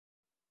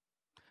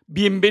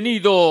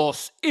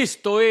Bienvenidos,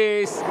 esto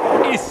es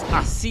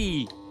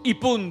así y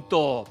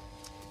punto.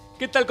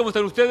 ¿Qué tal? ¿Cómo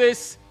están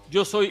ustedes?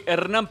 Yo soy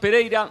Hernán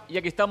Pereyra y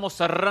aquí estamos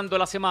cerrando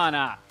la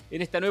semana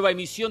en esta nueva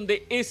emisión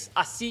de Es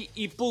así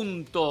y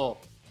punto.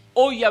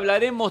 Hoy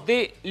hablaremos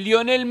de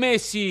Lionel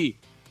Messi.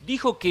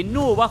 Dijo que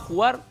no va a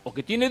jugar o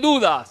que tiene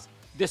dudas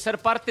de ser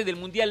parte del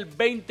Mundial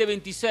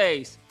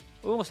 2026.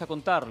 Hoy vamos a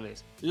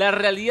contarles la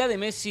realidad de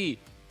Messi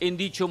en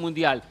dicho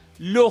Mundial.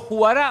 ¿Lo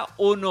jugará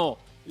o no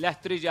la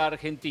estrella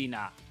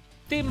argentina?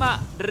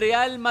 Tema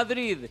Real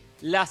Madrid,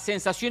 las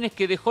sensaciones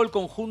que dejó el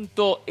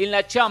conjunto en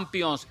la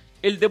Champions,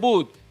 el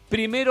debut,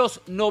 primeros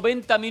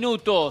 90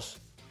 minutos.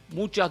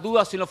 Muchas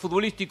dudas en lo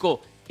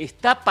futbolístico.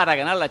 ¿Está para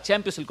ganar la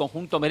Champions el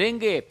conjunto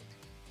merengue?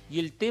 Y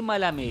el tema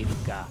la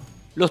América.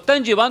 ¿Lo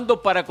están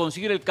llevando para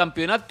conseguir el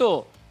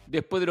campeonato?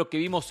 Después de lo que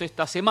vimos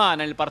esta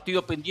semana en el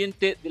partido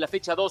pendiente de la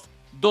fecha 2,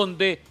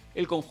 donde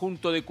el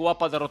conjunto de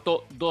Coapa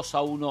derrotó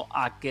 2-1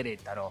 a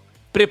Querétaro.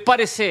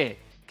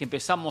 Prepárese, que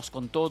empezamos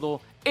con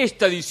todo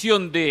esta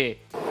edición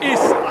de Es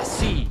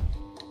así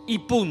y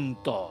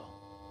punto.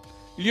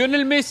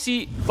 Lionel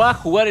Messi va a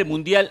jugar el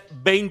Mundial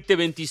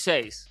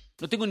 2026.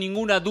 No tengo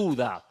ninguna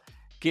duda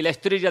que la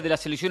estrella de la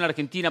selección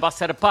argentina va a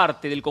ser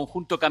parte del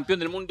conjunto campeón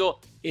del mundo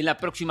en la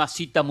próxima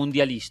cita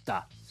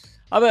mundialista.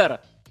 A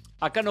ver,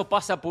 acá no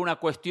pasa por una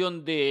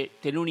cuestión de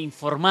tener un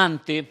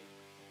informante,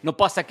 no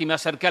pasa que me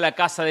acerqué a la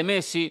casa de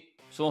Messi,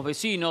 somos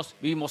vecinos,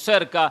 vivimos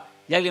cerca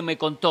y alguien me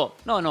contó.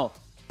 No.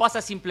 Pasa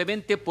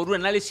simplemente por un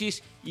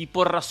análisis y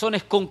por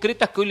razones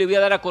concretas que hoy le voy a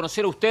dar a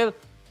conocer a usted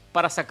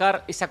para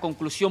sacar esa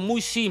conclusión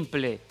muy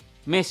simple.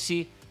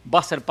 Messi va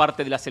a ser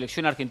parte de la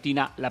selección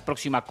argentina la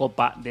próxima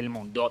Copa del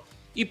Mundo.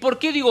 ¿Y por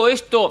qué digo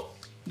esto?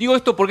 Digo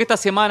esto porque esta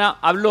semana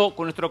habló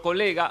con nuestro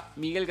colega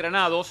Miguel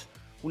Granados,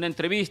 una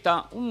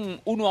entrevista,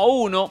 un 1 a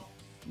 1,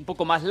 un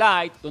poco más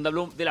light, donde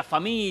habló de la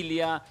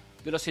familia,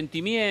 de los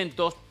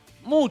sentimientos,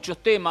 muchos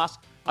temas.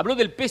 Habló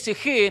del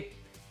PSG,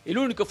 el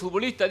único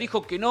futbolista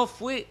dijo que no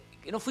fue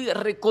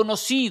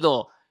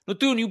reconocido, no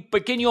tuvo ni un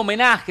pequeño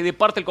homenaje de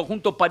parte del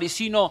conjunto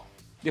parisino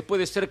después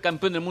de ser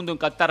campeón del mundo en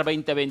Qatar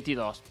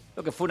 2022.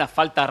 Lo que fue una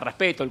falta de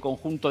respeto al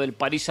conjunto del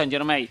Paris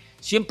Saint-Germain,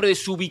 siempre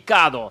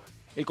desubicado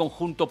el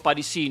conjunto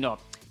parisino.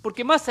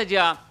 Porque más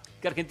allá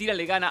que Argentina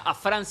le gana a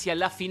Francia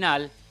la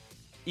final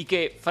y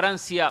que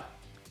Francia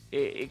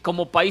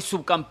como país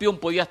subcampeón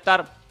podía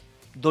estar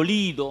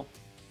dolido,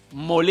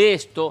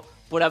 molesto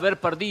por haber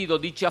perdido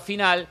dicha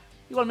final,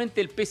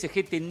 igualmente el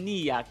PSG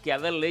tenía que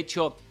haberle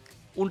hecho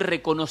un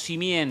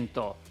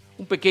reconocimiento,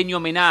 un pequeño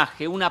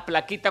homenaje, una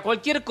plaqueta,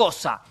 cualquier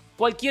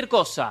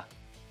cosa,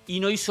 y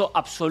no hizo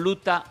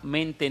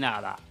absolutamente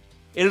nada.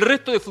 El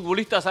resto de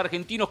futbolistas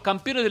argentinos,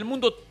 campeones del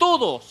mundo,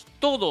 todos,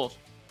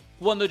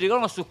 cuando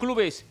llegaron a sus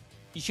clubes,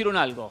 hicieron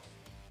algo.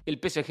 El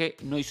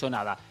PSG no hizo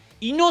nada.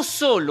 Y no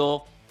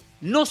solo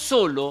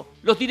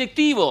los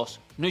directivos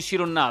no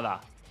hicieron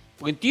nada.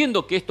 Porque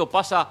entiendo que esto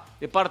pasa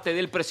de parte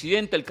del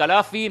presidente, el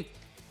Calafi,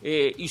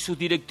 y sus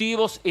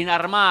directivos en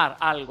armar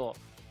algo.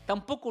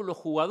 Tampoco los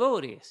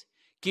jugadores,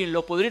 quienes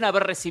lo podrían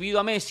haber recibido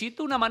a Messi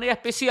de una manera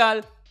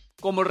especial,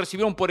 como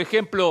recibieron, por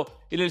ejemplo,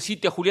 en el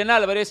City a Julián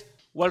Álvarez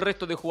o al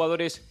resto de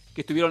jugadores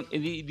que estuvieron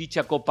en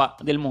dicha Copa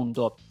del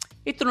Mundo.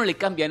 Esto no le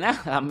cambia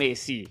nada a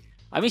Messi.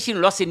 A Messi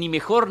no lo hace ni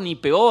mejor ni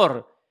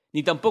peor,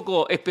 ni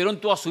tampoco esperó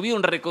en toda su vida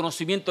un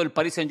reconocimiento del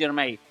Paris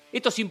Saint-Germain.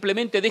 Esto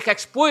simplemente deja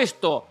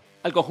expuesto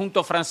al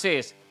conjunto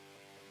francés.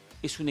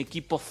 Es un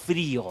equipo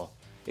frío.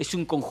 Es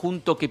un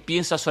conjunto que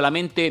piensa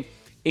solamente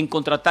en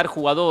contratar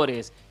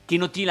jugadores, que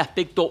no tiene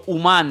aspecto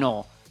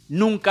humano.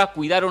 Nunca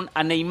cuidaron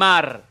a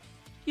Neymar.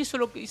 Y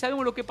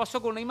sabemos lo que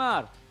pasó con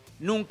Neymar.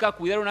 Nunca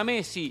cuidaron a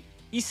Messi.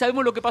 Y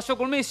sabemos lo que pasó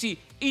con Messi.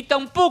 Y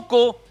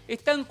tampoco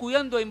están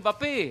cuidando a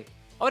Mbappé.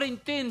 Ahora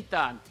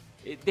intentan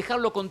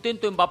dejarlo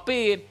contento a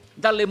Mbappé,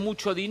 darle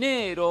mucho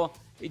dinero,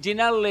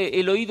 llenarle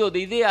el oído de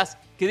ideas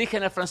que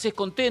dejan al francés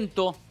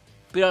contento.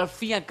 Pero al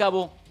fin y al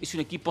cabo es un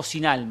equipo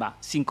sin alma,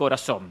 sin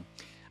corazón.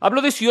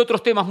 Habló de eso y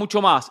otros temas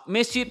mucho más.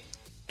 Messi,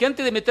 que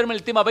antes de meterme en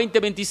el tema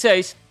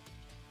 2026,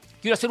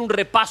 quiero hacer un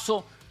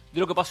repaso de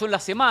lo que pasó en la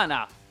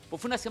semana.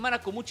 Pues fue una semana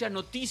con muchas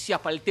noticias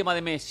para el tema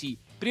de Messi.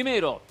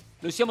 Primero,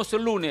 lo decíamos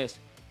el lunes,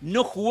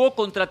 no jugó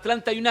contra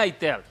Atlanta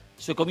United.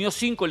 Se comió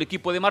 5 el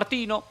equipo de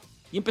Martino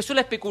y empezó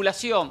la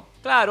especulación.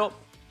 Claro,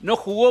 no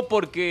jugó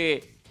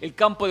porque el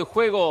campo de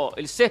juego,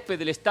 el césped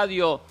del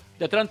estadio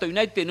de Atlanta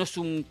United no es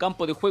un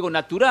campo de juego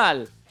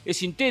natural, es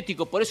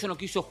sintético, por eso no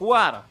quiso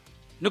jugar.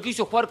 No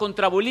quiso jugar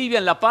contra Bolivia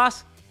en La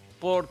Paz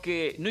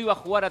porque no iba a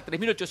jugar a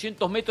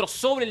 3.800 metros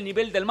sobre el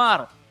nivel del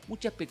mar.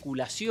 Mucha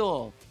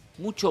especulación,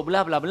 mucho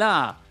bla, bla,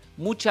 bla,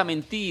 mucha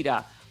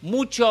mentira,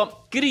 mucha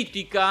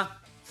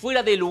crítica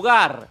fuera de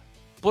lugar.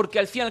 Porque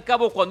al fin y al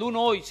cabo, cuando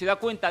uno hoy se da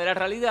cuenta de la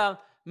realidad,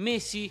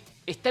 Messi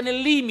está en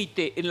el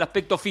límite en el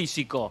aspecto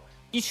físico.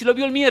 Y se lo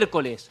vio el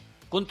miércoles.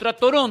 Contra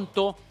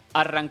Toronto,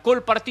 arrancó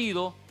el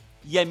partido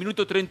y al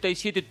minuto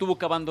 37 tuvo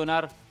que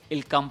abandonar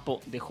el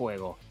campo de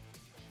juego.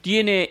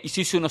 Tiene, y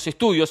se hizo unos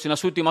estudios en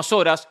las últimas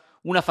horas,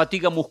 una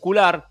fatiga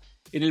muscular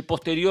en el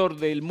posterior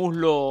del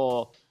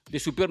muslo de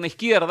su pierna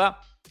izquierda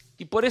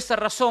y por esa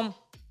razón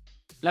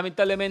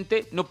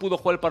lamentablemente no pudo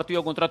jugar el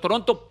partido contra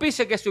Toronto,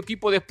 pese a que su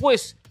equipo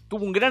después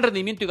tuvo un gran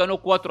rendimiento y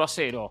ganó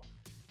 4-0.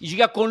 Y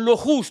llega con lo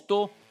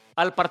justo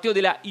al partido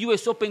de la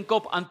US Open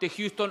Cup ante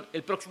Houston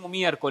el próximo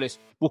miércoles,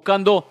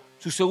 buscando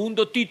su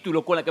segundo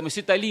título con la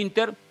camiseta del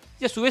Inter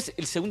y a su vez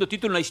el segundo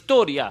título en la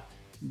historia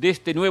de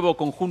este nuevo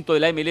conjunto de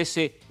la MLS,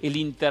 el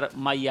Inter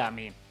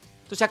Miami.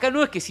 Entonces acá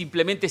no es que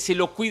simplemente se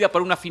lo cuida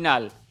para una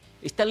final,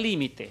 está al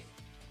límite,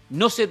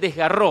 no se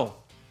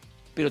desgarró,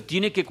 pero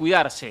tiene que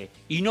cuidarse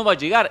y no va a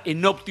llegar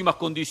en óptimas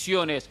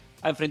condiciones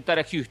a enfrentar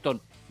a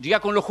Houston, llega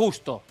con lo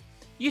justo.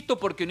 Y esto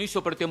porque no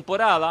hizo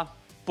pretemporada,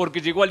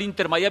 porque llegó al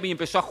Inter Miami y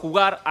empezó a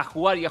jugar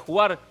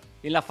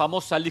en la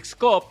famosa Leagues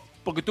Cup,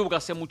 porque tuvo que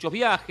hacer muchos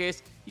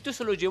viajes, y todo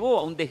eso lo llevó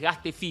a un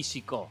desgaste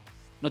físico.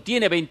 No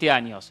tiene 20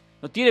 años,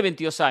 no tiene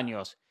 22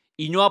 años,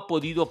 y no ha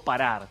podido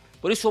parar.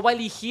 Por eso va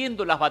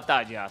eligiendo las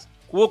batallas.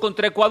 Jugó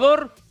contra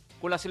Ecuador,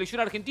 con la selección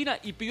argentina,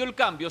 y pidió el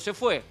cambio, se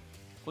fue.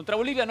 Contra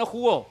Bolivia no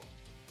jugó,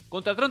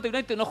 contra Toronto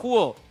United no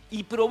jugó,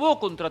 y probó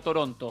contra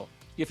Toronto,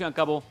 y al fin y al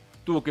cabo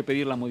tuvo que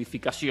pedir la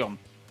modificación.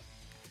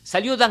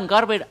 Salió Dan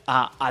Garber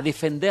a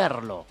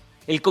defenderlo.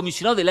 El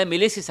comisionado de la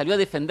MLS salió a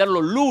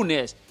defenderlo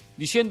lunes,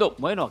 diciendo,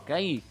 bueno, acá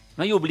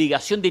no hay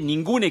obligación de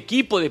ningún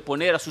equipo de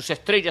poner a sus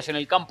estrellas en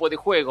el campo de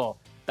juego.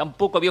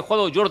 Tampoco había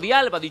jugado Jordi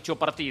Alba dicho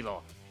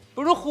partido.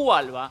 Pero no jugó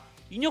Alba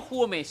y no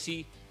jugó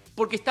Messi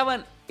porque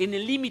estaban en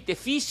el límite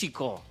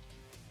físico.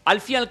 Al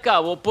fin y al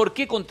cabo, ¿por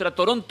qué contra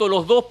Toronto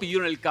los dos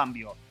pidieron el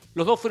cambio?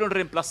 Los dos fueron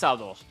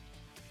reemplazados.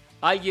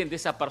 Alguien de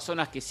esas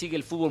personas que sigue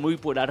el fútbol muy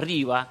por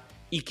arriba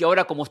y que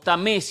ahora como está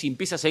Messi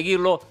empieza a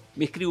seguirlo,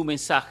 me escribe un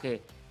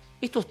mensaje.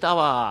 ¿Esto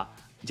estaba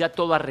ya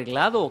todo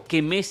arreglado?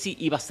 ¿Que Messi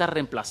iba a ser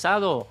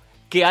reemplazado?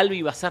 ¿Que Alba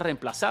iba a ser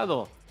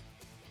reemplazado?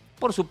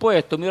 Por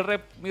supuesto, mi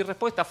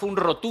respuesta fue un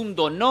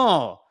rotundo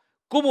no.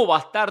 ¿Cómo va a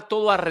estar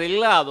todo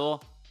arreglado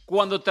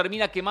cuando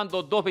termina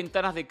quemando 2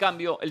 ventanas de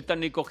cambio el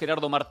técnico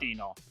Gerardo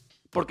Martino?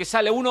 Porque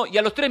sale uno y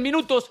a los 3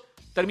 minutos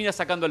termina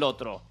sacando el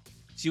otro.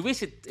 Si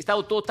hubiese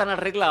estado todo tan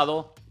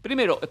arreglado,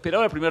 primero,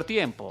 esperaba el primer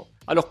tiempo.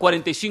 A los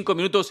 45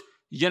 minutos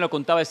ya no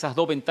contaba esas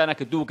 2 ventanas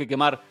que tuvo que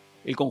quemar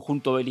el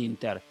conjunto del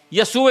Inter. Y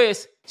a su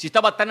vez, si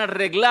estaba tan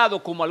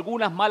arreglado como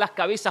algunas malas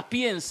cabezas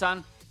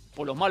piensan,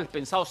 por los malos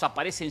pensados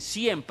aparecen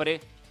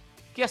siempre,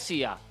 ¿qué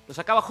hacía? Los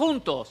sacaba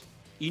juntos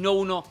y no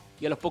uno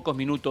y a los pocos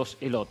minutos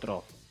el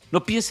otro.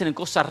 No piensen en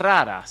cosas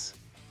raras,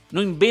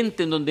 no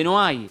inventen donde no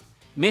hay.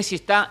 Messi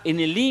está en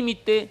el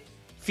límite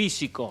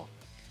físico.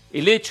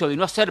 El hecho de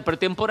no hacer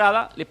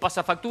pretemporada le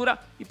pasa factura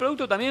y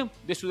producto también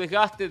de su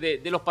desgaste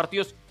de los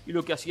partidos y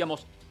lo que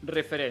hacíamos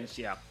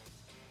referencia.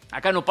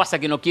 Acá no pasa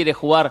que no quiere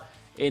jugar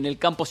en el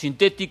campo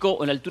sintético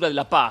o en la altura de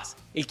La Paz.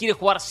 Él quiere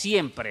jugar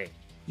siempre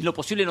y lo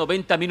posible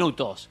 90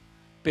 minutos.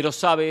 Pero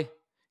sabe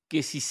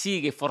que si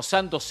sigue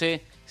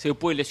forzándose se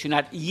puede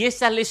lesionar. Y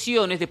esas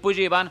lesiones después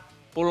llevan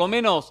por lo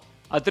menos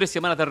a 3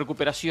 semanas de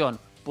recuperación.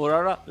 Por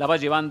ahora la va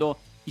llevando.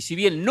 Y si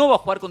bien no va a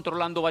jugar contra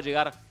Orlando, va a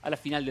llegar a la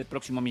final del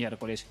próximo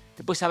miércoles.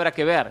 Después habrá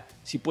que ver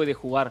si puede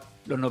jugar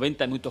los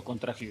 90 minutos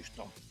contra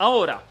Houston.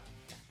 Ahora,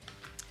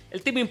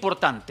 el tema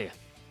importante.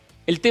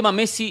 El tema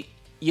Messi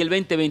y el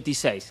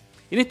 2026.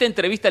 En esta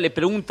entrevista le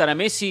preguntan a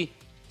Messi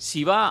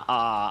si va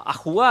a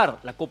jugar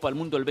la Copa del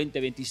Mundo del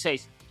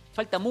 2026.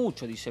 Falta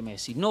mucho, dice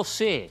Messi. No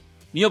sé.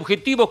 Mi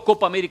objetivo es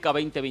Copa América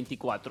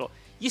 2024.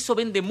 Y eso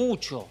vende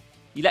mucho.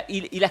 Y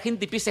la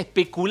gente empieza a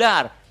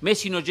especular.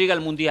 Messi no llega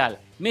al Mundial.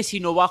 Messi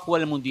no va a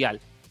jugar al Mundial.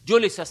 Yo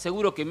les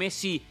aseguro que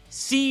Messi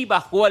sí va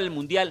a jugar el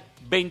Mundial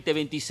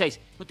 2026.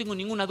 No tengo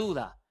ninguna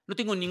duda. No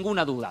tengo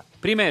ninguna duda.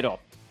 Primero,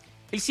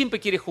 él siempre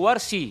quiere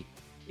jugar, sí.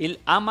 Él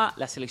ama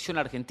la selección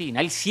argentina.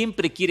 Él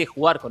siempre quiere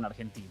jugar con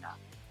Argentina.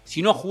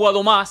 Si no ha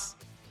jugado más,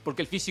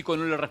 porque el físico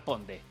no le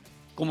responde.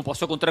 Como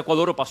pasó contra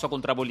Ecuador o pasó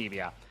contra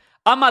Bolivia.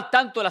 Ama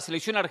tanto a la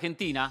selección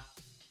argentina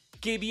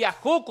que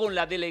viajó con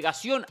la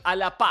delegación a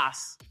La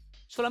Paz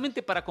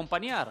solamente para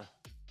acompañar.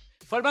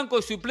 Fue al banco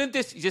de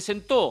suplentes y se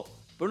sentó,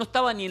 pero no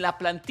estaba ni en la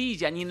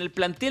plantilla, ni en el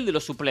plantel de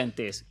los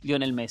suplentes,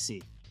 Lionel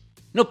Messi.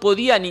 No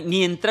podía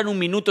ni entrar un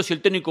minuto si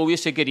el técnico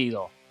hubiese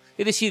querido.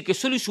 Es decir, que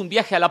solo hizo un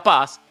viaje a La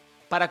Paz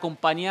para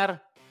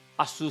acompañar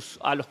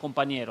a los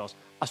compañeros,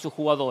 a sus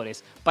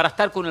jugadores, para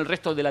estar con el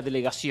resto de la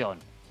delegación.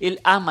 Él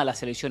ama la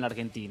selección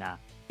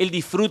argentina. Él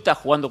disfruta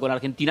jugando con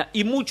Argentina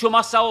y mucho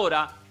más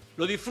ahora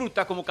lo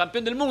disfruta como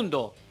campeón del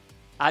mundo,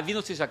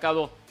 habiéndose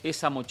sacado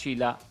esa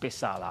mochila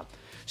pesada.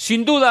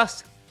 Sin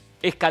dudas,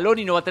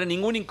 Scaloni no va a tener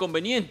ningún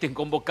inconveniente en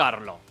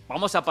convocarlo.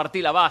 Vamos a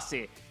partir la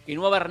base, que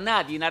no va a haber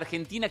nadie en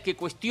Argentina que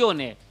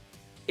cuestione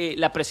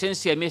la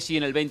presencia de Messi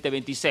en el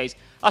 2026.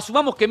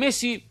 Asumamos que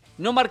Messi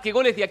no marque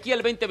goles de aquí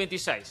al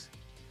 2026.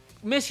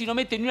 Messi no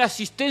mete ni una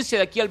asistencia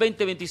de aquí al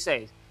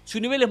 2026. Su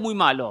nivel es muy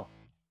malo.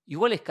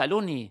 Igual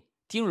Scaloni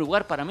tiene un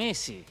lugar para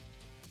Messi.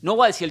 No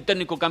va a decir el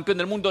técnico campeón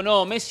del mundo,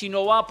 no, Messi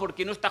no va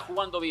porque no está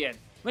jugando bien.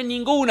 No hay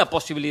ninguna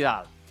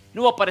posibilidad.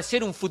 No va a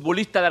aparecer un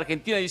futbolista de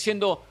Argentina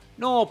diciendo,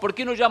 no, ¿por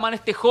qué no llaman a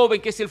este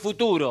joven que es el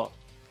futuro?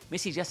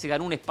 Messi ya se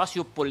ganó un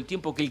espacio por el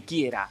tiempo que él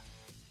quiera.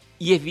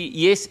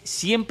 Y es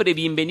siempre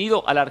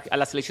bienvenido a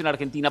la selección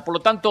argentina. Por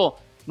lo tanto,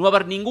 no va a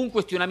haber ningún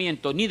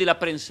cuestionamiento ni de la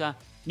prensa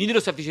ni de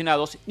los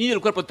aficionados, ni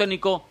del cuerpo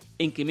técnico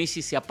en que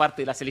Messi sea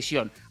parte de la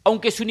selección,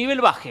 aunque su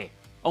nivel baje,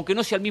 aunque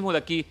no sea el mismo de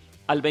aquí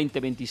al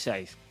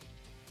 2026.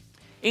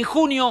 En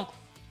junio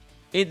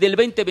del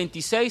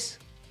 2026,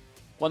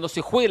 cuando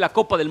se juegue la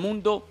Copa del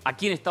Mundo,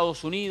 aquí en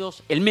Estados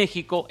Unidos, en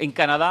México, en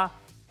Canadá,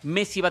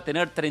 Messi va a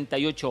tener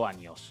 38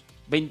 años.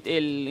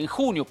 En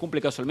junio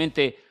cumple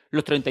casualmente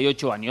los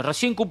 38 años,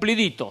 recién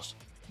cumpliditos.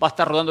 Va a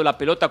estar rodando la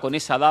pelota con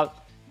esa edad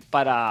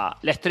para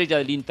la estrella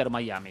del Inter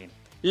Miami.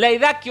 La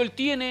edad que él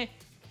tiene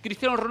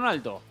Cristiano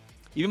Ronaldo.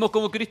 Y vemos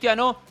como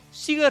Cristiano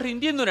sigue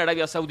rindiendo en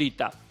Arabia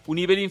Saudita. Un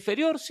nivel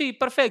inferior, sí,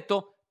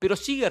 perfecto, pero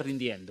sigue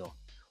rindiendo.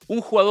 Un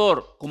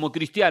jugador como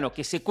Cristiano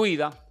que se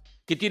cuida,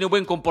 que tiene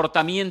buen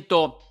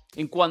comportamiento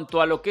en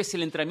cuanto a lo que es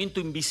el entrenamiento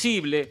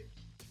invisible,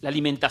 la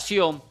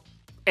alimentación,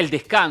 el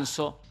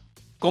descanso,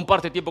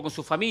 comparte tiempo con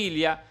su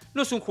familia,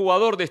 no es un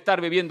jugador de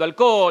estar bebiendo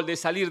alcohol, de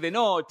salir de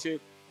noche,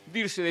 de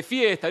irse de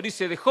fiesta, de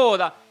irse de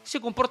joda, se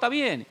comporta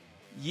bien.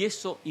 Y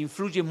eso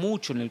influye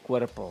mucho en el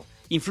cuerpo,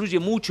 influye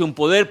mucho en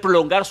poder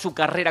prolongar su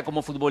carrera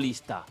como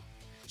futbolista.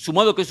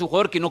 Sumado que es un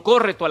jugador que no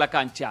corre toda la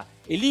cancha,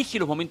 elige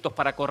los momentos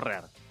para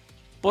correr.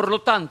 Por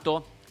lo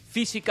tanto,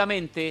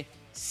 físicamente,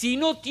 si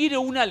no tiene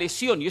una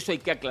lesión, y eso hay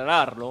que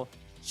aclararlo,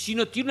 si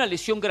no tiene una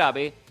lesión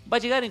grave, va a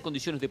llegar en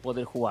condiciones de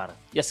poder jugar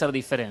y hacer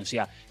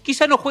diferencia.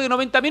 Quizá no juegue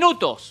 90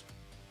 minutos,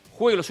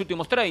 juegue los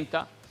últimos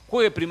 30,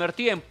 juegue primer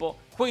tiempo,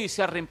 juegue y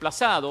sea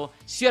reemplazado,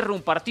 cierre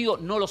un partido,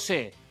 no lo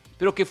sé.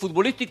 Pero que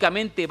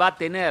futbolísticamente va a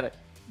tener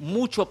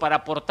mucho para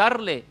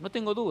aportarle, no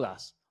tengo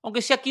dudas.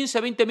 Aunque sea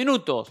 15, 20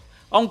 minutos,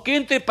 aunque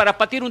entre para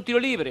patear un tiro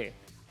libre,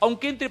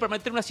 aunque entre para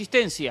meter una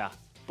asistencia,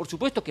 por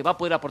supuesto que va a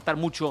poder aportar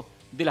mucho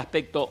del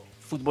aspecto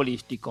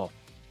futbolístico.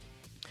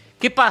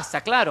 ¿Qué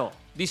pasa? Claro,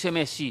 dice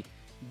Messi,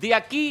 de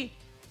aquí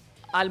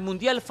al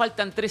Mundial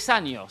faltan 3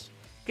 años,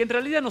 que en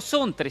realidad no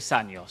son 3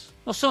 años,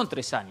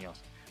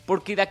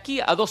 porque de aquí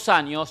a 2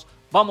 años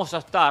vamos a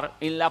estar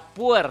en la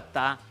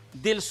puerta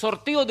del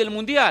sorteo del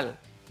Mundial,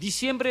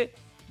 diciembre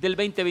del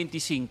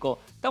 2025.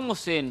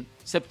 Estamos en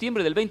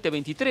septiembre del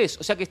 2023,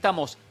 o sea que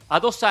estamos a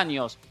 2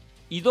 años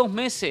y 2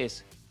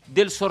 meses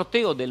del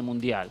sorteo del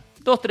Mundial.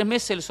 2-3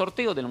 meses del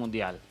sorteo del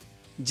Mundial.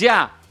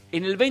 Ya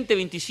en el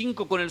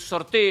 2025 con el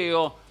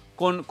sorteo,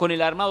 con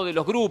el armado de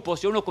los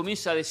grupos, ya uno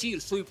comienza a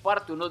decir, soy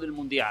parte o no del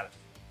Mundial.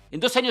 En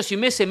 2 años y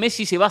meses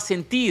Messi se va a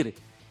sentir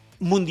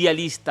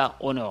mundialista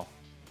o no.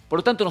 Por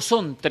lo tanto, no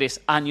son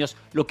 3 años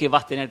lo que va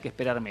a tener que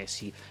esperar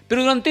Messi.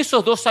 Pero durante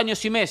esos 2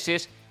 años y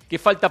meses que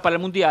falta para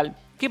el Mundial,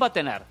 ¿qué va a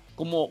tener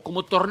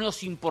como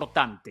torneos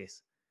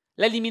importantes?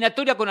 La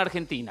eliminatoria con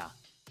Argentina,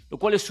 lo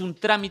cual es un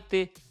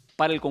trámite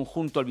para el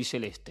conjunto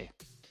albiceleste.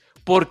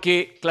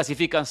 Porque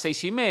clasifican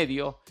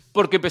 6,5,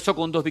 porque empezó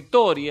con 2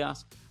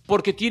 victorias,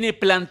 porque tiene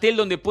plantel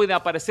donde pueden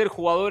aparecer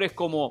jugadores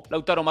como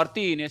Lautaro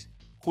Martínez,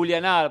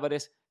 Julián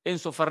Álvarez,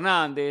 Enzo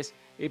Fernández,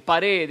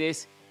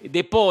 Paredes,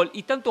 De Paul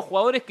y tantos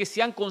jugadores que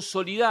se han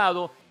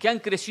consolidado, que han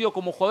crecido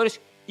como jugadores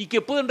y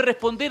que pueden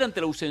responder ante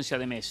la ausencia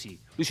de Messi.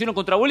 Lo hicieron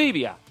contra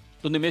Bolivia,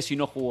 donde Messi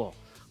no jugó.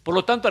 Por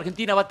lo tanto,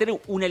 Argentina va a tener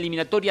una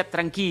eliminatoria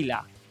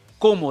tranquila,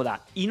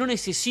 cómoda y no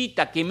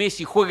necesita que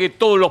Messi juegue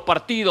todos los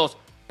partidos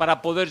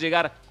para poder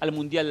llegar al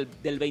Mundial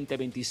del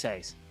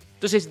 2026.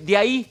 Entonces, de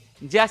ahí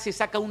ya se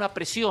saca una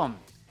presión.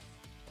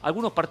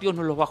 Algunos partidos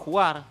no los va a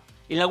jugar,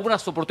 en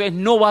algunas oportunidades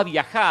no va a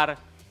viajar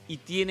y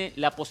tiene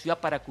la posibilidad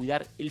para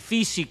cuidar el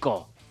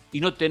físico y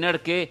no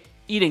tener que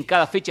ir en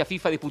cada fecha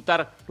FIFA a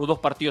disputar los 2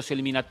 partidos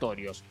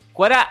eliminatorios.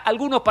 Jugará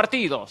algunos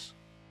partidos,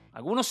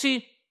 algunos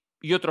sí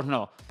y otros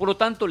no. Por lo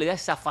tanto, le da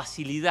esa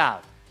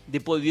facilidad de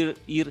poder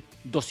ir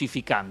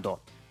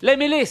dosificando. La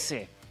MLS,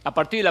 a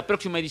partir de la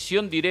próxima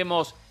edición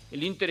diremos,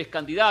 el Inter es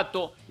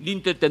candidato, el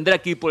Inter tendrá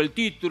que ir por el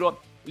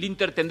título, el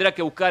Inter tendrá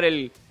que buscar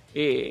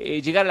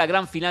llegar a la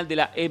gran final de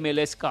la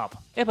MLS Cup.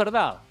 Es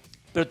verdad,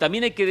 pero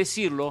también hay que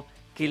decirlo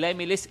que la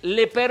MLS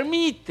le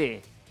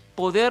permite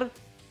poder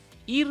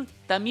ir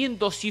también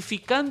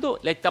dosificando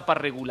la etapa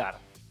regular.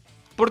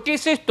 ¿Por qué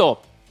es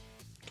esto?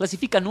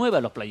 Clasifica 9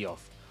 a los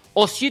playoffs,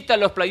 o 7 a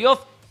los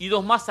playoffs y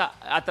 2 más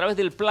a través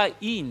del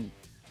play-in.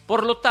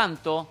 Por lo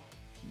tanto,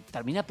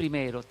 terminar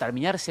primero,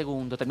 terminar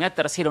segundo, terminar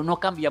tercero no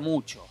cambia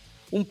mucho.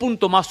 Un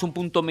punto más, un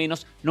punto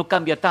menos, no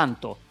cambia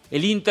tanto.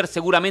 El Inter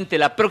seguramente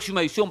la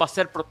próxima edición va a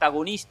ser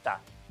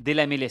protagonista de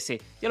la MLS.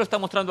 Ya lo está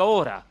mostrando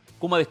ahora,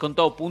 cómo ha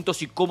descontado puntos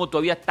y cómo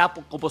todavía está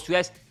con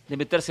posibilidades de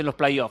meterse en los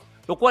playoffs.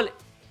 Lo cual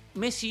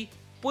Messi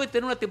puede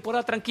tener una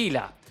temporada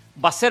tranquila.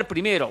 Va a ser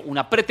primero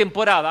una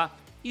pretemporada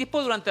y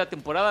después durante la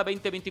temporada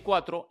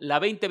 2024, la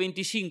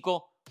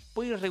 2025,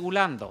 puede ir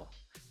regulando.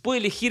 Puede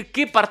elegir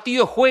qué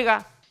partido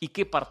juega y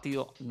qué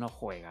partido no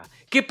juega.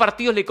 Qué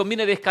partidos le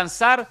conviene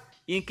descansar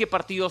y en qué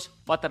partidos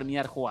va a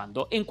terminar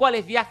jugando. En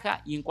cuáles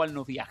viaja y en cuáles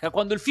no viaja.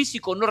 Cuando el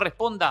físico no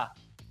responda,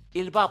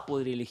 él va a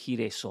poder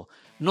elegir eso.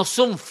 No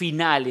son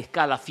finales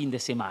cada fin de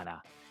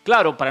semana.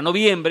 Claro, para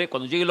noviembre,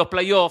 cuando lleguen los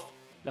playoffs,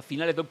 las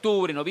finales de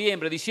octubre,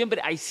 noviembre, diciembre,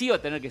 ahí sí va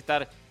a tener que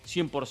estar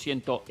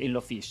 100% en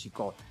lo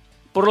físico.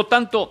 Por lo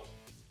tanto,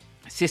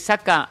 se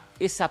saca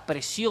esa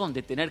presión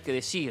de tener que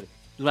decir,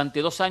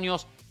 durante 2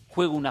 años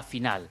juego una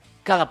final.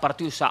 Cada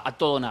partido es a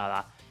todo o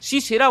nada. Sí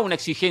será una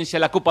exigencia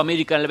la Copa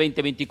América en el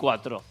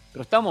 2024,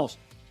 pero estamos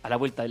a la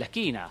vuelta de la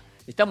esquina.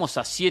 Estamos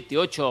a 7,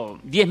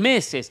 8, 10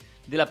 meses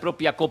de la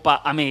propia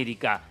Copa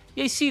América. Y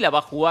ahí sí la va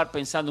a jugar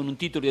pensando en un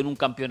título y en un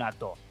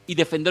campeonato. Y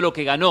defender lo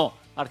que ganó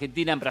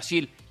Argentina en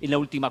Brasil en la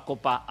última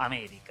Copa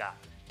América.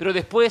 Pero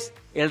después,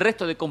 el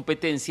resto de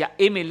competencia,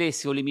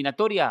 MLS o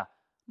eliminatoria,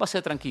 va a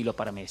ser tranquilo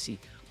para Messi.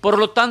 Por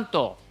lo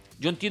tanto,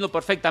 yo entiendo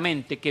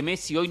perfectamente que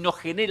Messi hoy no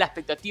genere la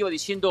expectativa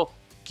diciendo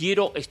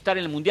quiero estar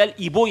en el Mundial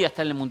y voy a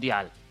estar en el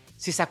Mundial.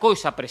 Se sacó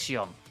esa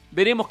presión.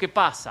 Veremos qué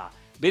pasa.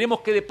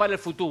 Veremos qué depara el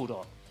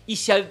futuro. Y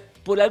si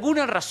por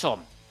alguna razón,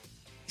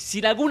 si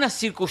en alguna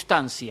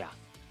circunstancia,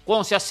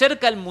 cuando se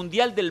acerca el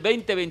Mundial del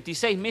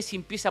 2026, Messi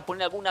empieza a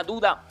poner alguna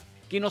duda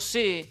que no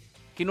sé,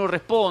 que no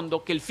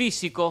respondo, que el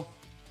físico,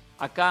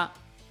 acá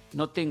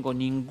no tengo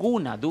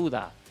ninguna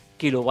duda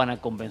que lo van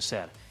a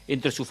convencer.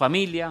 Entre su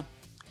familia,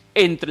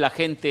 entre la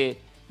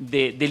gente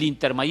del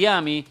Inter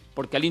Miami,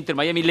 porque al Inter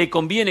Miami le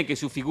conviene que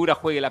su figura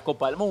juegue la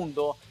Copa del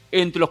Mundo,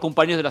 entre los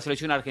compañeros de la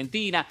selección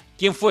argentina,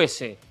 quien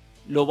fuese,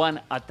 lo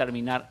van a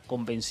terminar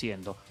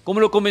convenciendo. Como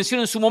lo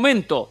convencieron en su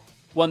momento,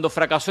 cuando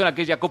fracasó en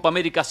aquella Copa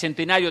América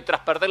Centenario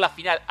tras perder la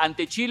final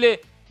ante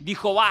Chile,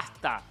 dijo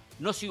basta,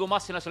 no sigo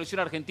más en la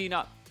selección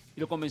argentina, y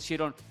lo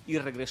convencieron y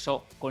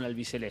regresó con el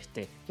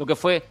albiceleste, lo que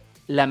fue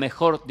la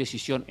mejor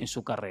decisión en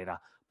su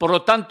carrera. Por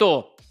lo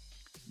tanto,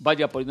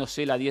 vaya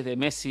poniéndose la 10 de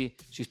Messi,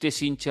 si usted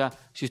es hincha,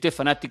 si usted es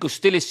fanático, si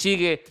usted le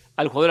sigue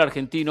al jugador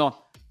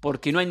argentino,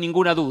 porque no hay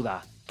ninguna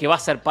duda que va a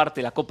ser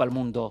parte de la Copa del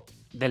Mundo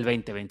del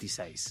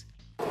 2026.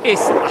 Es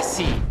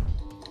así.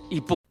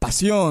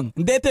 Pasión,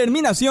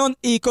 determinación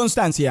y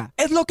constancia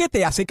es lo que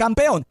te hace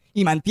campeón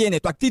y mantiene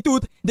tu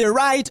actitud de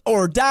ride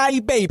or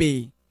die,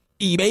 baby.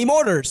 eBay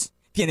Motors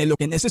tiene lo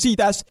que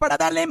necesitas para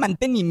darle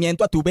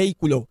mantenimiento a tu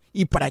vehículo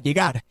y para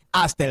llegar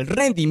hasta el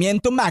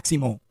rendimiento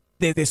máximo.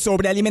 Desde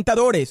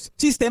sobrealimentadores,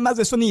 sistemas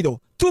de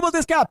sonido, tubos de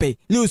escape,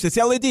 luces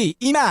LED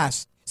y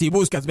más. Si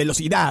buscas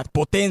velocidad,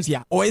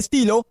 potencia o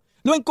estilo,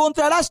 lo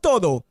encontrarás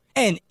todo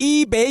en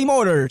eBay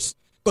Motors.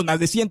 Con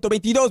más de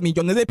 122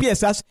 millones de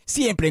piezas,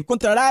 siempre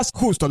encontrarás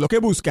justo lo que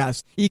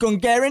buscas. Y con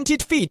Guaranteed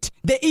Fit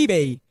de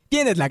eBay,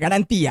 tienes la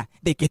garantía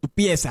de que tu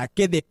pieza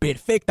quede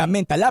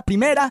perfectamente a la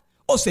primera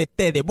o se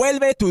te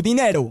devuelve tu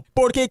dinero.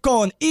 Porque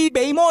con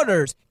eBay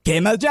Motors,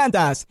 quemas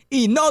llantas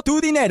y no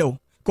tu dinero.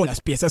 Con las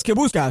piezas que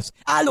buscas,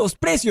 a los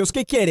precios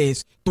que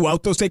quieres, tu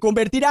auto se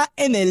convertirá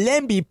en el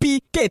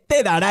MVP que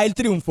te dará el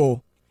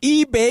triunfo.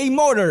 eBay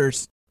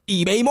Motors.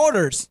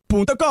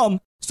 ebaymotors.com.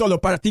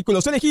 Solo para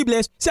artículos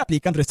elegibles se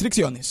aplican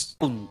restricciones.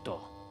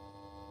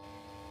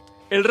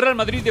 El Real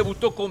Madrid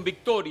debutó con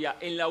victoria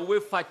en la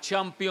UEFA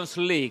Champions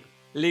League.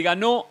 Le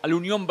ganó al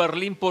Unión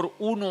Berlín por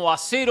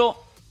 1-0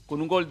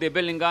 con un gol de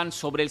Bellingham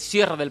sobre el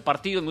cierre del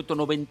partido, en minuto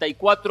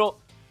 94,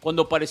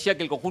 cuando parecía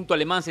que el conjunto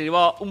alemán se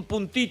llevaba un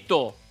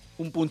puntito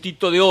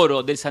de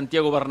oro del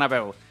Santiago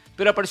Bernabéu.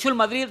 Pero apareció el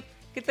Madrid,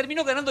 que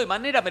terminó ganando de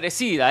manera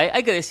merecida,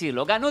 hay que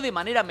decirlo. Ganó de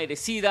manera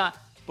merecida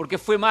porque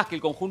fue más que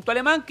el conjunto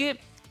alemán, que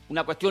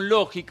una cuestión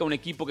lógica, un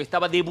equipo que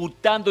estaba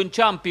debutando en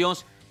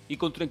Champions y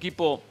contra un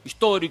equipo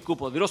histórico,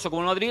 poderoso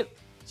como el Madrid,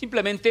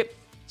 simplemente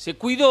se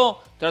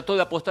cuidó, trató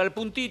de apostar el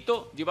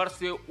puntito,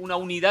 llevarse una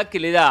unidad que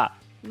le da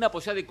una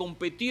posibilidad de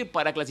competir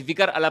para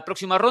clasificar a la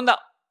próxima ronda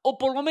o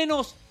por lo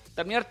menos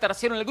terminar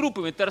tercero en el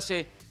grupo y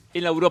meterse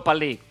en la Europa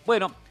League.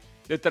 Bueno,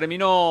 le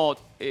terminó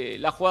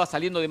la jugada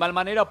saliendo de mal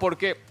manera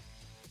porque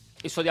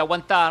eso de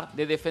aguantar,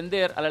 de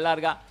defender a la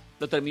larga,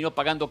 lo terminó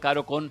pagando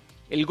caro con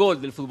el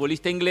gol del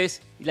futbolista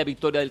inglés y la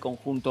victoria del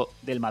conjunto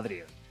del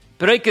Madrid.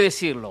 Pero hay que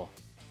decirlo,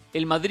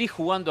 el Madrid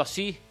jugando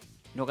así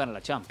no gana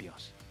la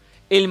Champions.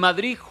 El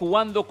Madrid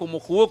jugando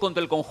como jugó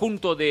contra el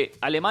conjunto de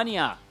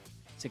Alemania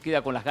se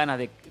queda con las ganas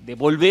de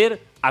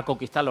volver a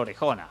conquistar la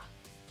orejona.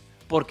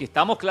 Porque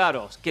estamos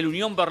claros que el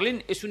Unión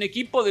Berlín es un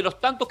equipo de los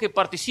tantos que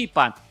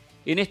participan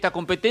en esta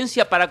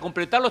competencia para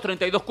completar los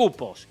 32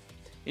 cupos.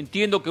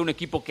 Entiendo que un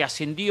equipo que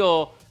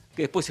ascendió,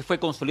 que después se fue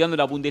consolidando en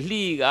la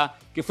Bundesliga,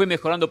 que fue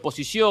mejorando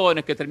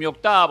posiciones, que terminó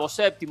octavo,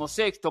 séptimo,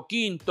 sexto,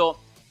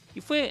 quinto,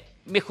 y fue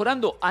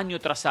mejorando año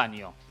tras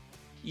año.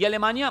 Y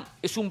Alemania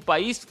es un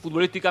país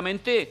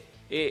futbolísticamente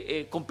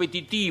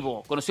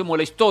competitivo, conocemos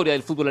la historia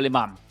del fútbol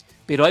alemán,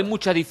 pero hay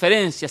muchas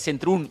diferencias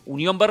entre un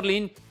Unión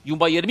Berlín y un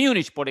Bayern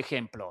Múnich, por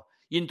ejemplo,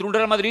 y entre un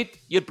Real Madrid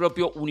y el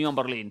propio Unión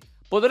Berlín.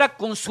 ¿Podrá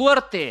con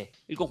suerte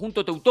el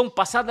conjunto teutón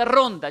pasar de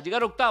ronda,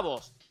 llegar a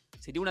octavos?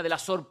 Sería una de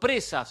las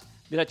sorpresas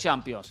de la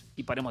Champions.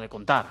 Y paremos de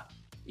contar.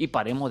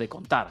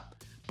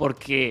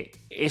 Porque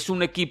es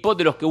un equipo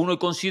de los que uno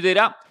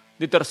considera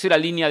de tercera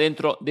línea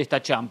dentro de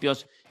esta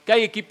Champions. ¿Que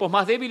hay equipos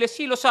más débiles?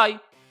 Sí, los hay.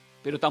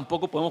 Pero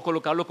tampoco podemos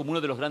colocarlo como uno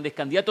de los grandes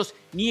candidatos,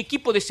 ni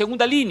equipo de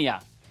segunda línea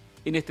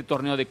en este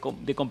torneo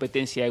de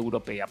competencia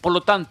europea. Por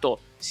lo tanto,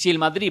 si el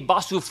Madrid va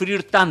a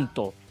sufrir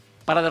tanto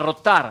para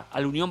derrotar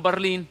al Unión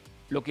Berlín,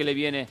 lo que le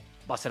viene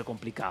va a ser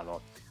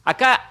complicado.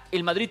 Acá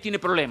el Madrid tiene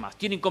problemas,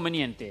 tiene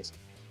inconvenientes.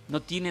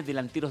 No tiene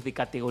delanteros de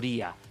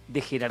categoría,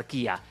 de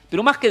jerarquía.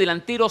 Pero más que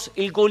delanteros,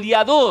 el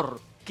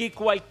goleador que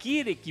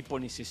cualquier equipo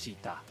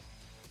necesita.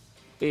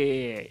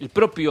 El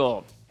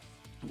propio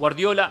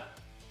Guardiola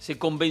se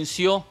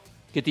convenció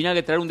que tenía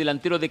que traer un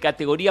delantero de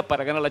categoría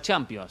para ganar la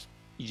Champions.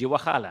 Y llevó a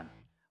Haaland.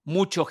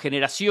 Mucha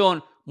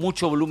generación,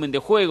 mucho volumen de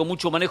juego,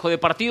 mucho manejo de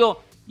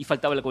partido y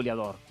faltaba el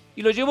goleador.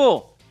 Y lo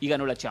llevó y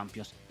ganó la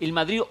Champions. El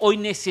Madrid hoy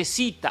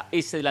necesita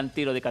ese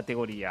delantero de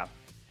categoría.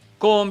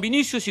 Con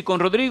Vinicius y con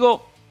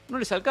Rodrigo no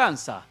les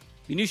alcanza.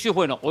 Vinicius,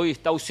 bueno, hoy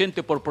está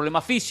ausente por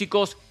problemas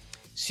físicos.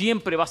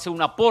 Siempre va a ser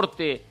un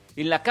aporte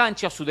en la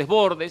cancha, sus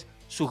desbordes,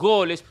 sus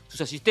goles,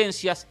 sus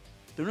asistencias.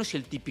 Pero no es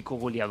el típico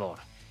goleador.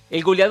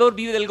 El goleador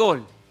vive del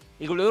gol.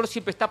 El goleador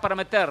siempre está para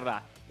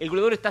meterla. El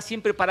goleador está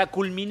siempre para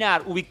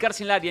culminar,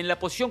 ubicarse en el área, en la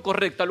posición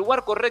correcta,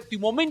 lugar correcto y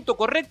momento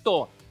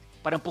correcto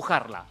para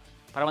empujarla,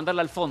 para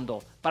mandarla al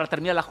fondo, para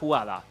terminar la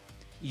jugada.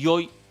 Y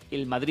hoy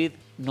el Madrid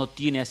no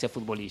tiene a ese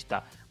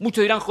futbolista.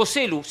 Muchos dirán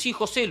Joselu, sí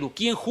Joselu,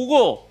 quien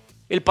jugó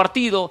el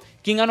partido,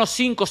 quien ganó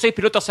 5 o 6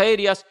 pelotas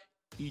aéreas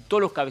y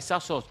todos los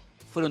cabezazos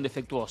fueron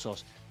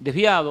defectuosos,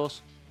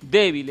 desviados,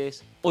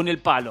 débiles o en el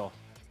palo.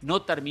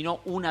 No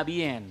terminó una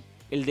bien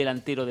el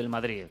delantero del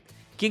Madrid.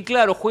 Quien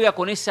claro juega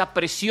con esa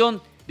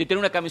presión de tener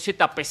una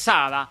camiseta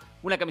pesada,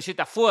 una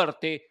camiseta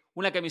fuerte,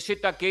 una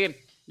camiseta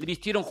que le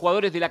vistieron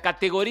jugadores de la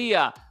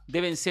categoría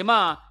de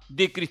Benzema,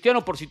 de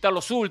Cristiano por citar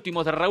los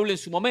últimos, de Raúl en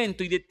su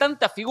momento y de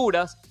tantas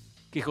figuras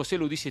que José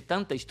Lu dice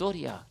tanta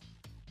historia.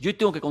 Yo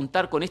tengo que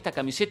contar con esta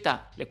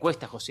camiseta, le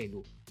cuesta a José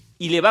Lu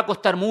y le va a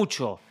costar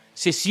mucho.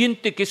 Se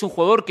siente que es un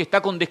jugador que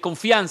está con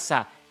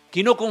desconfianza,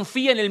 que no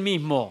confía en él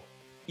mismo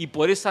y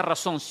por esa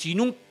razón,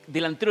 sin un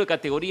delantero de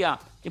categoría,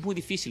 es muy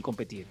difícil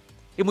competir.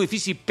 Es muy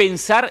difícil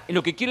pensar en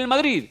lo que quiere el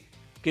Madrid,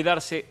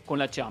 quedarse con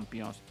la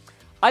Champions.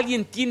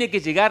 Alguien tiene que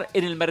llegar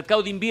en el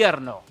mercado de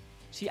invierno.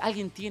 Sí,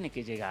 alguien tiene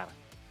que llegar.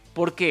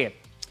 ¿Por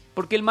qué?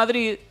 Porque el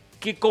Madrid,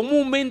 que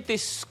comúnmente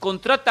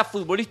contrata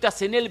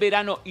futbolistas en el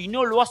verano y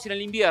no lo hace en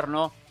el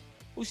invierno,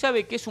 hoy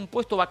sabe que es un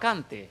puesto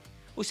vacante.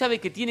 Hoy sabe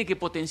que tiene que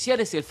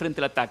potenciar ese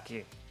frente al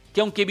ataque.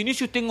 Que aunque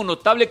Vinicius tenga un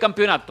notable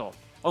campeonato,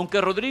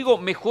 aunque Rodrigo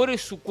mejore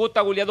su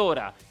cuota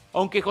goleadora,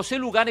 aunque José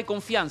Lu gane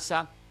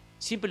confianza,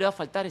 siempre le va a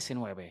faltar ese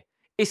 9.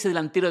 Ese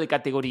delantero de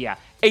categoría.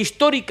 E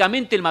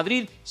históricamente el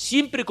Madrid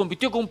siempre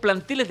compitió con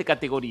planteles de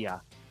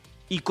categoría.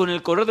 Y con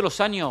el correr de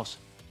los años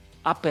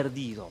ha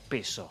perdido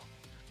peso.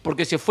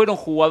 Porque se fueron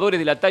jugadores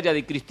de la talla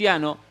de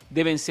Cristiano,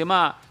 de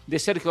Benzema, de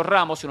Sergio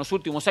Ramos en los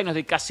últimos años,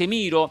 de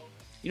Casemiro,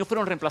 y no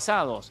fueron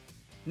reemplazados.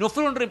 No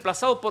fueron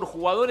reemplazados por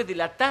jugadores de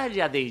la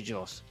talla de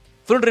ellos.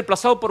 Fueron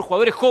reemplazados por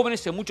jugadores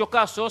jóvenes en muchos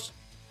casos,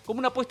 como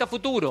una apuesta a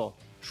futuro.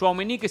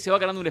 Tchouaméni que se va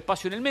ganando un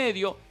espacio en el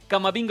medio,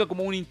 Camavinga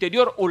como un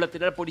interior o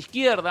lateral por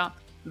izquierda,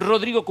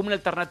 Rodrigo como una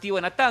alternativa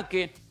en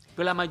ataque,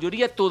 pero a la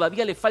mayoría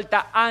todavía le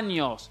falta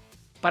años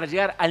para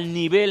llegar al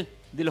nivel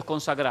de los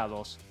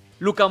consagrados.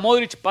 Luka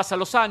Modric pasa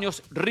los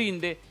años,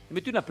 rinde, le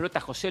metió una pelota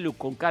a José Lu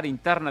con cara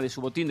interna de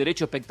su botín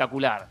derecho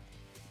espectacular.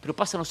 Pero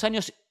pasan los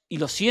años y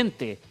lo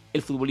siente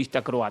el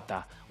futbolista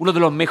croata, uno de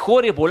los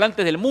mejores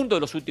volantes del mundo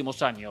de los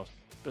últimos años.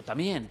 Pero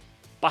también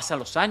pasan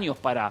los años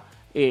para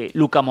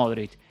Luka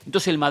Modric.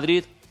 Entonces el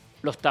Madrid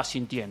lo está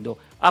sintiendo.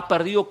 Ha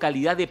perdido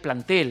calidad de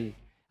plantel.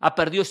 Ha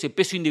perdido ese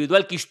peso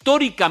individual que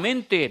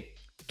históricamente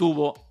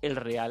tuvo el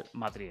Real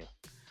Madrid.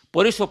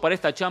 Por eso para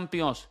esta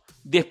Champions,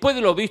 después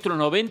de lo visto en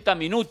los 90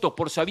 minutos,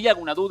 por si había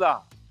alguna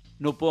duda,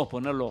 no podemos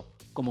ponerlo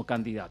como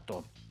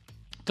candidato.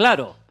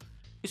 Claro,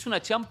 es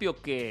una Champions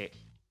que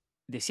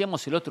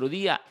decíamos el otro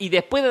día y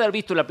después de haber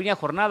visto la primera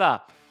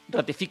jornada,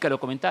 ratifica los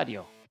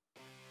comentarios.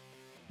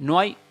 No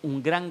hay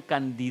un gran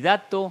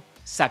candidato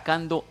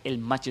sacando el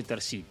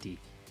Manchester City.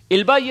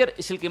 El Bayern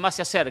es el que más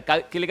se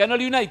acerca, que le ganó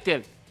al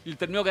United y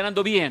terminó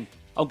ganando bien,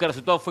 aunque el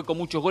resultado fue con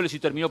muchos goles y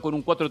terminó con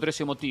un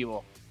 4-3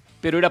 emotivo.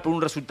 Pero era por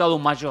un resultado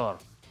mayor.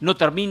 No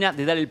termina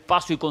de dar el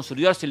paso y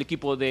consolidarse el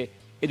equipo de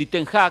Erik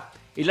ten Hag.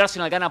 El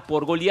Arsenal gana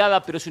por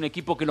goleada, pero es un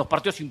equipo que en los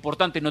partidos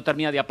importantes no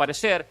termina de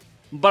aparecer.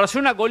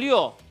 Barcelona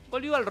goleó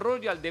al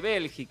Royal de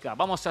Bélgica,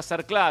 vamos a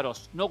ser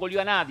claros, no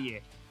goleó a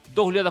nadie.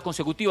 2 goleadas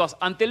consecutivas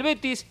ante el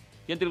Betis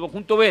y ante el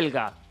conjunto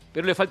belga.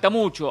 Pero le falta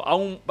mucho a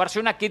un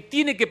Barcelona que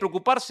tiene que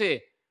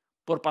preocuparse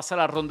por pasar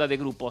a la ronda de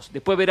grupos.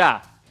 Después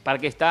verá para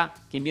qué está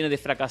quien viene de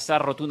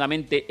fracasar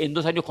rotundamente en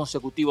 2 años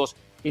consecutivos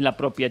en la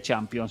propia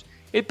Champions.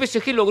 El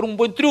PSG logró un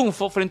buen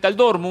triunfo frente al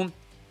Dortmund,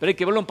 pero hay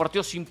que verlo en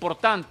partidos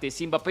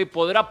importantes. Mbappé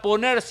podrá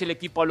ponerse el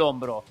equipo al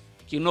hombro,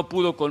 quien no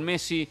pudo con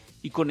Messi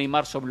y con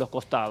Neymar sobre los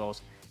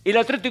costados. El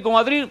Atlético de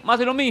Madrid, más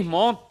de lo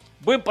mismo.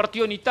 Buen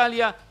partido en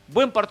Italia,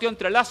 buen partido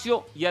entre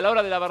Lazio y a la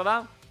hora de la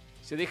verdad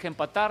se deja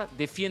empatar,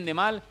 defiende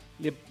mal,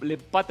 le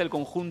empata el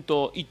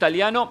conjunto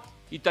italiano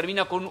y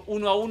termina con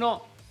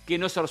 1-1 que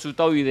no es el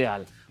resultado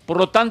ideal. Por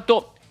lo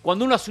tanto,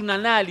 cuando uno hace un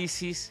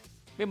análisis,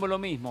 vemos lo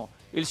mismo.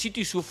 El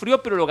City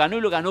sufrió, pero lo ganó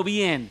y lo ganó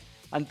bien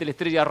ante la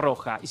Estrella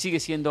Roja y sigue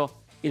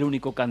siendo el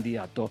único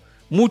candidato.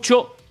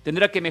 Mucho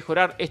tendrá que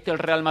mejorar el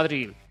Real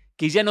Madrid,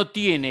 que ya no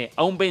tiene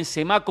a un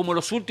Benzema como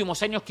los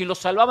últimos años quien lo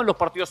salvaba en los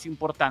partidos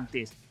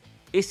importantes.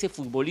 Ese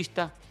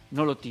futbolista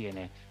no lo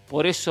tiene.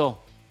 Por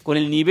eso, con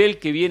el nivel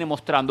que viene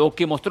mostrando o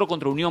que mostró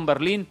contra Unión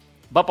Berlín,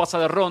 va a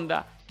pasar de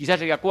ronda, quizás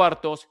llegue a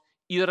cuartos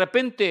y de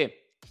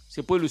repente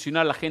se puede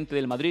ilusionar la gente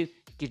del Madrid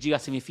que llega a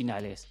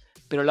semifinales.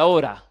 Pero a la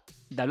hora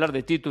de hablar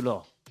de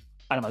título,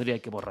 al Madrid hay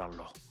que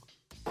borrarlo.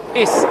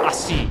 Es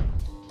así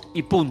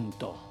y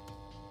punto.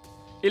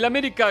 El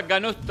América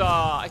ganó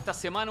esta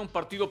semana un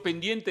partido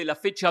pendiente de la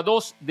fecha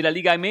 2 de la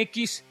Liga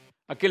MX,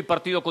 aquel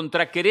partido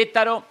contra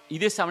Querétaro, y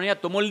de esa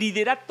manera tomó el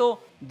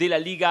liderato de la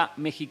Liga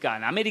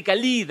Mexicana. América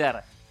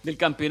líder del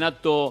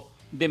campeonato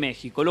de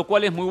México, lo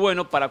cual es muy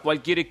bueno para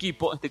cualquier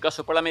equipo, en este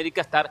caso para América,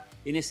 estar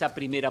en esa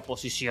primera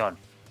posición.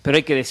 Pero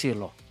hay que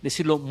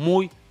decirlo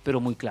muy, pero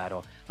muy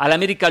claro. Al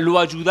América lo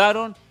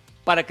ayudaron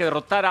para que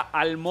derrotara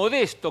al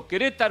modesto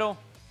Querétaro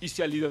y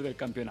sea líder del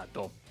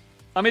campeonato.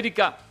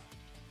 América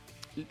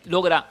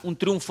logra un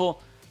triunfo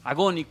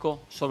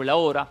agónico sobre la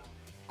hora,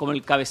 como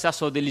el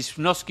cabezazo de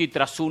Lichnowsky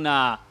tras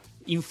una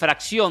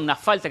infracción, una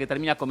falta que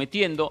termina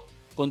cometiendo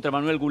contra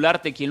Manuel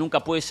Gularte, quien nunca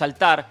puede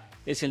saltar,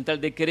 el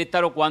central de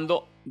Querétaro,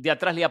 cuando de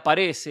atrás le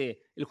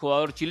aparece el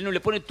jugador chileno y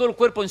le pone todo el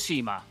cuerpo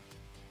encima.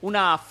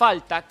 Una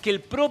falta que el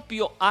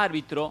propio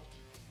árbitro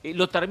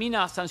lo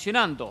termina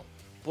sancionando,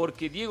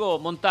 porque Diego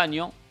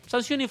Montaño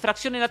sanciona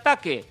infracción en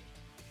ataque,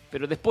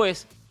 pero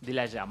después de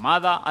la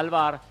llamada al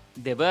VAR,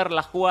 de ver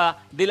la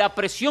jugada, de la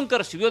presión que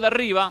recibió de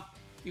arriba,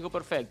 dijo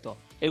perfecto,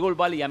 el gol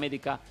vale y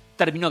América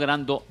terminó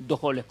ganando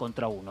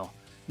 2-1.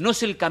 No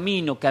es el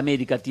camino que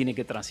América tiene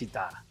que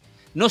transitar.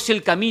 No es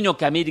el camino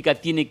que América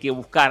tiene que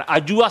buscar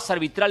ayudas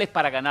arbitrales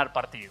para ganar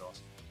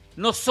partidos.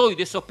 No soy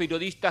de esos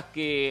periodistas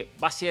que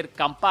va a hacer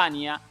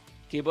campaña,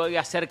 que voy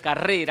a hacer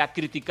carrera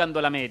criticando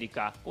a la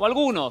América. O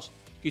algunos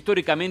que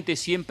históricamente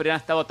siempre han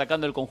estado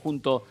atacando el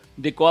conjunto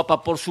de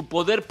Coapa por su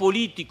poder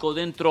político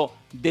dentro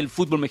del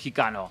fútbol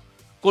mexicano.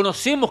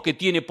 Conocemos que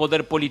tiene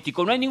poder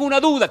político, no hay ninguna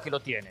duda que lo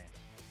tiene.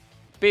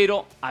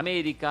 Pero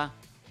América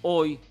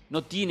hoy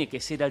no tiene que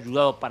ser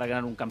ayudado para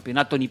ganar un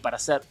campeonato ni para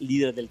ser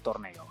líder del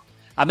torneo.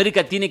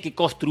 América tiene que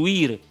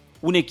construir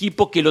un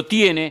equipo que lo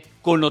tiene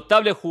con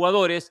notables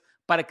jugadores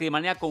para que de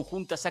manera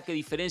conjunta saque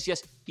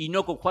diferencias y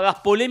no con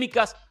jugadas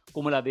polémicas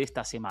como la de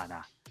esta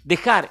semana.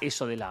 Dejar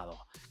eso de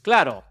lado.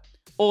 Claro,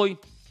 hoy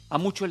a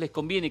muchos les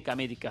conviene que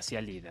América sea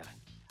líder.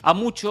 A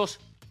muchos,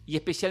 y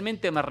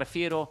especialmente me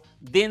refiero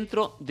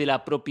dentro de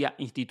la propia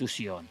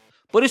institución.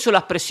 Por eso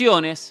las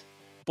presiones,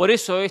 por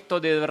eso esto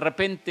de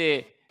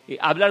repente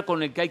hablar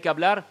con el que hay que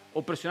hablar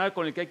o presionar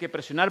con el que hay que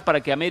presionar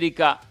para que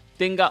América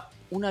tenga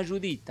una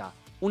ayudita,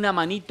 una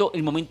manito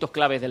en momentos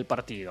claves del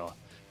partido.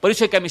 Por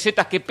eso hay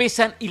camisetas que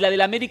pesan y la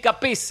del América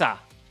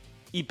pesa.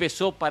 Y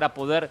pesó para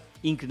poder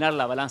inclinar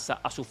la balanza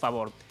a su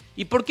favor.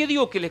 ¿Y por qué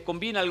digo que les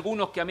conviene a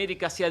algunos que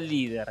América sea el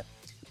líder?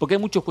 Porque hay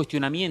muchos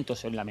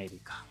cuestionamientos en la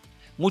América.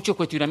 Muchos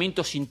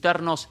cuestionamientos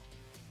internos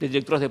de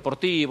directores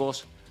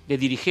deportivos, de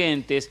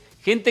dirigentes,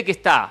 gente que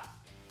está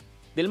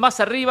del más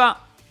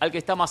arriba al que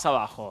está más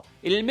abajo.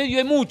 En el medio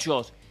hay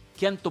muchos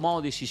que han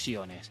tomado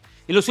decisiones.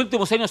 En los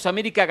últimos años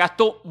América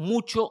gastó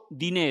mucho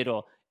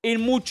dinero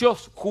en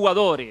muchos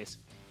jugadores.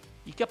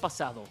 ¿Y qué ha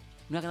pasado?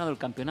 No ha ganado el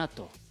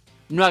campeonato,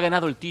 no ha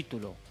ganado el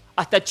título.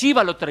 Hasta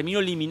Chivas lo terminó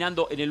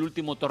eliminando en el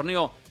último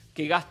torneo,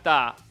 que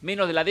gasta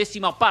menos de la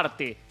 10ª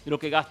parte de lo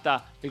que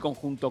gasta el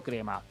conjunto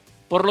crema.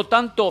 Por lo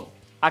tanto,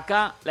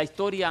 acá la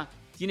historia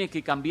tiene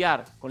que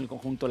cambiar con el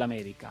conjunto de la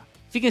América.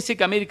 Fíjense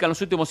que América en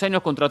los últimos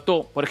años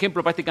contrató, por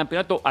ejemplo, para este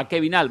campeonato a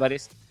Kevin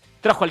Álvarez,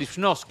 trajo a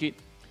Lichnowsky,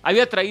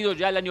 había traído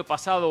ya el año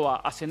pasado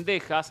a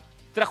Cendejas,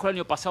 trajo el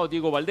año pasado a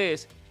Diego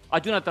Valdés, a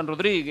Jonathan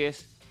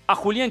Rodríguez, a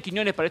Julián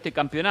Quiñones para este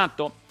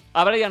campeonato,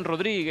 a Brian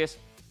Rodríguez,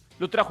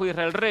 lo trajo a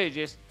Israel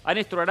Reyes, a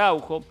Néstor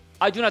Araujo,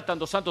 a Jonathan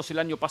Dos Santos el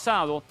año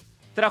pasado,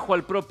 trajo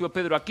al propio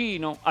Pedro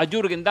Aquino, a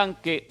Jürgen Damm,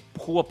 que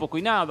jugó poco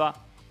y nada,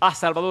 a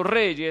Salvador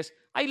Reyes.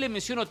 Ahí le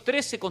menciono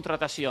 13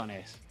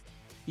 contrataciones.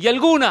 Y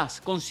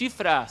algunas con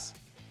cifras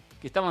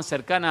que estaban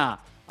cercanas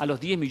a los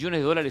 10 millones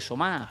de dólares o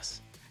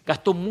más.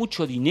 Gastó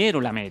mucho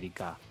dinero la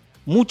América.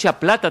 Mucha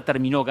plata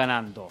terminó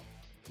ganando.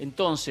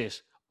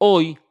 Entonces,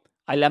 hoy,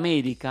 al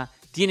América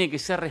tiene que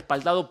ser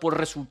respaldado por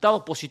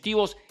resultados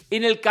positivos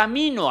en el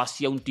camino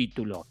hacia un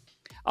título.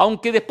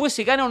 Aunque después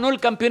se gane o no el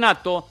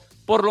campeonato,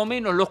 por lo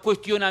menos los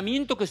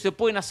cuestionamientos que se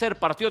pueden hacer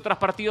partido tras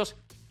partido,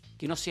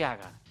 que no se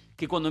hagan.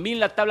 Que cuando miren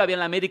la tabla vean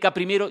la América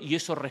primero y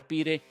eso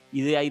respire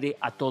y dé aire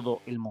a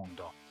todo el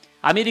mundo.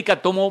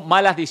 América tomó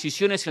malas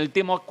decisiones en el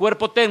tema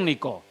cuerpo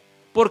técnico.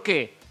 ¿Por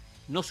qué?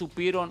 No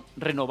supieron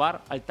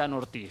renovar al Tano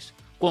Ortiz.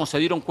 Cuando se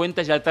dieron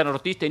cuenta ya el Tano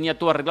Ortiz tenía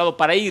todo arreglado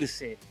para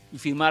irse y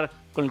firmar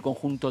con el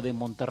conjunto de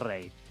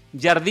Monterrey.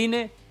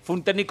 Jardine fue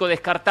un técnico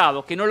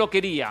descartado, que no lo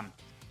querían,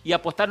 y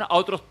apostaron a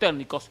otros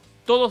técnicos.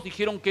 Todos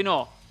dijeron que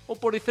no, o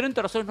por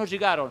diferentes razones no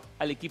llegaron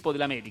al equipo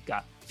del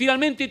América.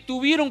 Finalmente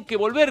tuvieron que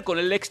volver con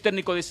el ex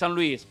técnico de San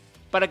Luis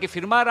para que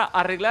firmara,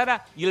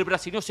 arreglara y el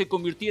brasileño se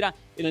convirtiera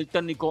en el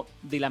técnico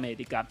del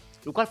América,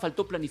 lo cual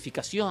faltó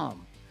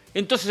planificación.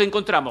 Entonces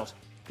encontramos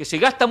que se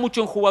gasta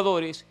mucho en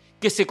jugadores,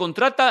 que se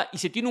contrata y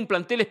se tiene un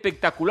plantel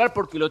espectacular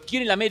porque lo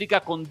tiene el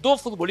América con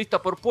 2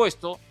 futbolistas por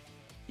puesto,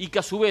 y que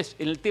a su vez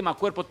en el tema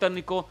cuerpo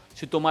técnico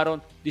se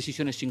tomaron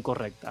decisiones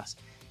incorrectas.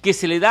 Que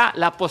se le da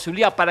la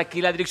posibilidad para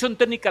que la dirección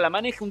técnica la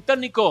maneje un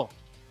técnico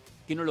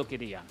que no lo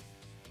querían.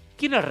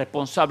 ¿Quién es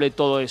responsable de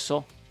todo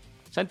eso?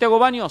 Santiago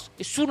Baños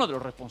es uno de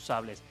los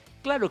responsables.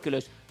 Claro que lo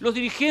es. Los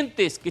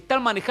dirigentes que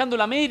están manejando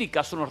la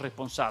América son los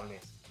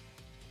responsables.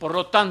 Por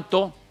lo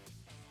tanto,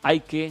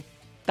 hay que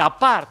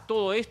tapar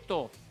todo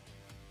esto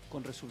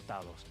con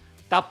resultados.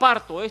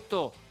 Tapar todo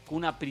esto con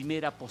una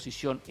primera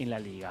posición en la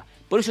liga.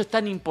 Por eso es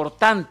tan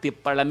importante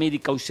para la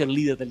América hoy ser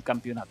líder del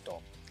campeonato.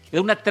 Le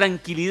da una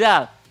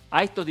tranquilidad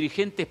a estos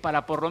dirigentes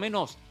para por lo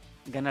menos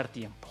ganar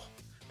tiempo.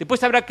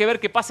 Después habrá que ver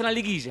qué pasa en la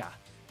liguilla,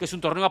 que es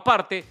un torneo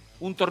aparte,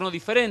 un torneo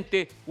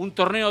diferente, un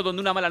torneo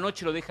donde una mala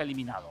noche lo deja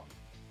eliminado.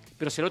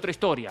 Pero será otra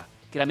historia,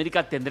 que la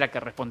América tendrá que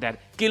responder.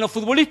 Que en lo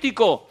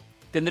futbolístico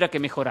tendrá que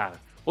mejorar.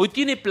 Hoy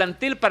tiene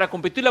plantel para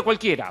competirle a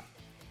cualquiera.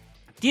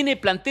 Tiene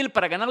plantel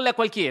para ganarle a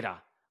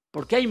cualquiera.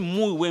 Porque hay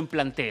muy buen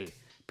plantel.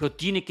 Pero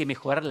tiene que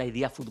mejorar la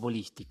idea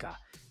futbolística.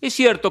 Es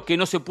cierto que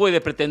no se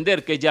puede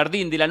pretender que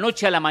Jardín de la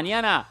noche a la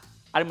mañana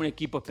arme un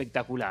equipo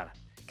espectacular.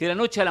 Que de la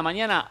noche a la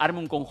mañana arme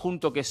un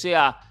conjunto que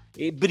sea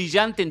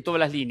brillante en todas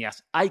las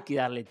líneas. Hay que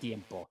darle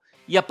tiempo.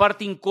 Y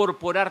aparte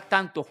incorporar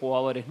tantos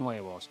jugadores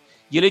nuevos.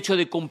 Y el hecho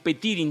de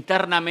competir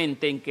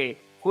internamente en que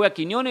juega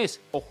Quiñones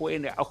o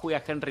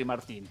juega Henry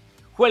Martín.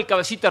 ¿Juega el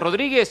Cabecita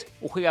Rodríguez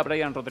o juega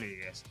Brian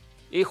Rodríguez?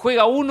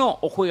 ¿Juega uno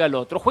o juega el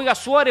otro? ¿Juega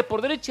Suárez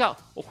por derecha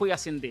o juega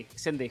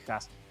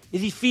Cendejas?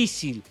 Es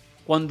difícil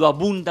cuando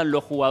abundan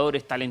los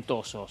jugadores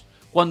talentosos,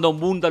 cuando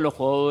abundan los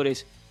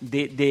jugadores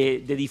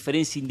de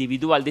diferencia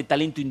individual, de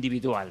talento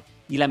individual.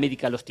 Y la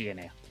América los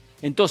tiene.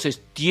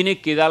 Entonces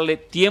tiene que darle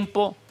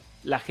tiempo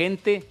la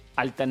gente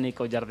al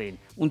técnico Jardín.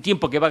 Un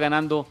tiempo que va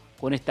ganando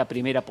con esta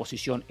primera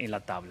posición en la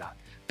tabla.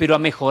 Pero a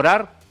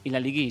mejorar en la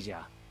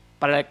liguilla.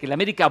 Para que la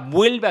América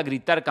vuelva a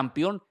gritar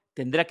campeón,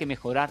 tendrá que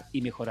mejorar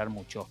y mejorar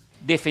mucho.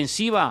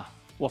 Defensiva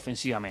o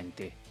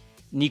ofensivamente.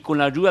 Ni con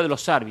la ayuda de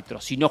los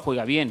árbitros, si no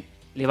juega bien,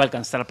 le va a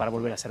alcanzar para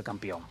volver a ser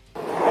campeón.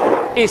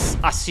 Es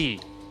así.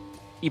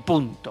 Y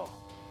punto.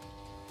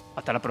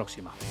 Hasta la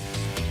próxima.